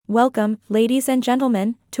Welcome, ladies and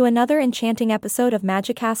gentlemen, to another enchanting episode of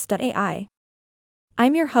Magicast.ai.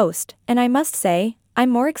 I'm your host, and I must say, I'm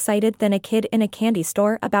more excited than a kid in a candy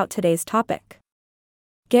store about today's topic.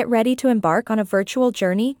 Get ready to embark on a virtual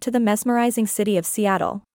journey to the mesmerizing city of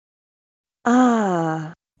Seattle.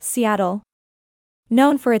 Seattle.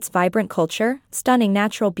 Known for its vibrant culture, stunning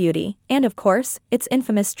natural beauty, and of course, its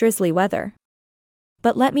infamous drizzly weather.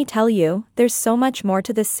 But let me tell you, there's so much more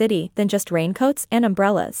to this city than just raincoats and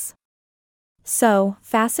umbrellas. So,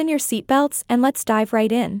 fasten your seatbelts and let's dive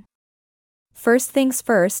right in. First things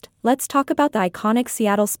first, let's talk about the iconic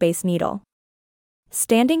Seattle Space Needle.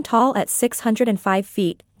 Standing tall at 605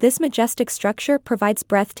 feet, this majestic structure provides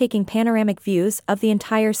breathtaking panoramic views of the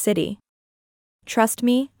entire city. Trust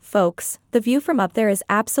me, folks, the view from up there is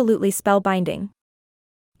absolutely spellbinding.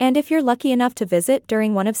 And if you're lucky enough to visit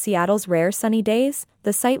during one of Seattle's rare sunny days,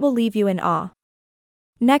 the sight will leave you in awe.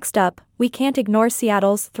 Next up, we can't ignore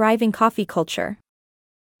Seattle's thriving coffee culture.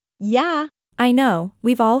 Yeah, I know,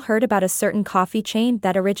 we've all heard about a certain coffee chain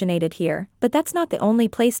that originated here, but that's not the only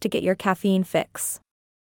place to get your caffeine fix.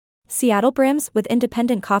 Seattle brims with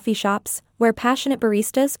independent coffee shops, where passionate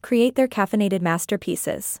baristas create their caffeinated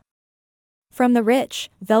masterpieces. From the rich,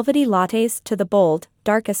 velvety lattes to the bold,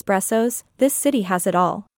 dark espressos, this city has it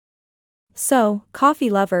all. So, coffee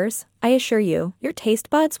lovers, I assure you, your taste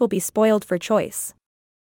buds will be spoiled for choice.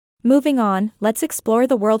 Moving on, let's explore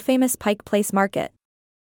the world-famous Pike Place Market.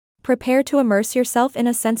 Prepare to immerse yourself in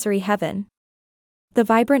a sensory heaven. The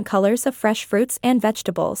vibrant colors of fresh fruits and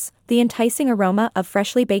vegetables, the enticing aroma of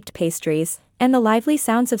freshly baked pastries, and the lively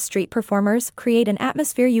sounds of street performers create an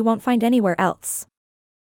atmosphere you won't find anywhere else.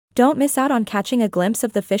 Don't miss out on catching a glimpse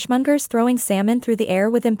of the fishmongers throwing salmon through the air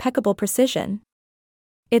with impeccable precision.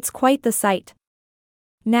 It's quite the sight.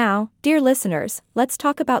 Now, dear listeners, let's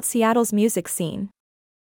talk about Seattle's music scene.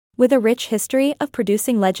 With a rich history of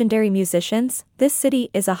producing legendary musicians, this city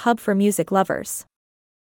is a hub for music lovers.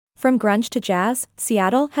 From grunge to jazz,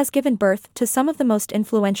 Seattle has given birth to some of the most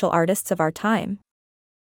influential artists of our time.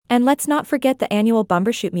 And let's not forget the annual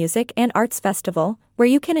Bumbershoot Music and Arts Festival, where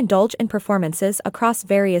you can indulge in performances across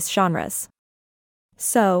various genres.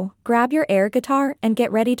 So, grab your air guitar and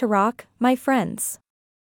get ready to rock, my friends.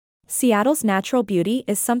 Seattle's natural beauty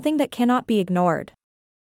is something that cannot be ignored.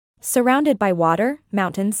 Surrounded by water,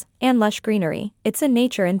 mountains, and lush greenery, it's a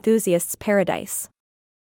nature enthusiast's paradise.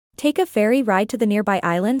 Take a ferry ride to the nearby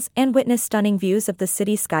islands and witness stunning views of the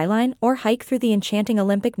city skyline or hike through the enchanting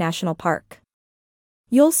Olympic National Park.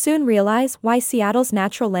 You'll soon realize why Seattle's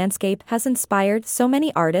natural landscape has inspired so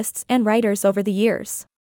many artists and writers over the years.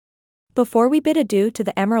 Before we bid adieu to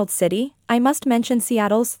the Emerald City, I must mention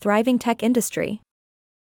Seattle's thriving tech industry.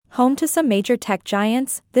 Home to some major tech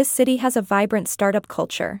giants, this city has a vibrant startup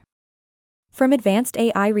culture. From advanced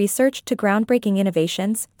AI research to groundbreaking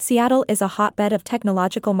innovations, Seattle is a hotbed of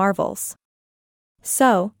technological marvels.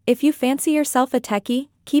 So, if you fancy yourself a techie,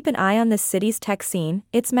 keep an eye on this city's tech scene,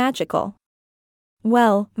 it's magical.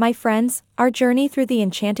 Well, my friends, our journey through the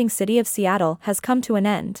enchanting city of Seattle has come to an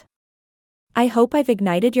end. I hope I've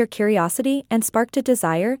ignited your curiosity and sparked a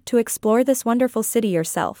desire to explore this wonderful city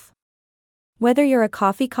yourself. Whether you're a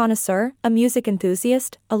coffee connoisseur, a music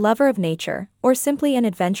enthusiast, a lover of nature, or simply an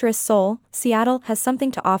adventurous soul, Seattle has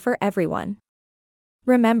something to offer everyone.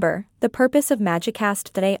 Remember, the purpose of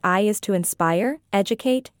Magicast.ai is to inspire,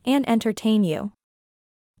 educate, and entertain you.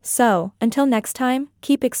 So, until next time,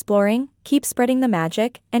 keep exploring, keep spreading the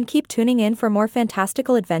magic, and keep tuning in for more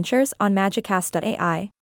fantastical adventures on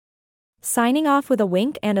Magicast.ai. Signing off with a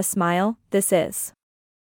wink and a smile, this is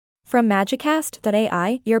from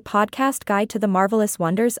Magicast.ai, your podcast guide to the marvelous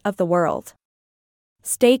wonders of the world.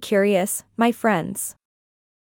 Stay curious, my friends.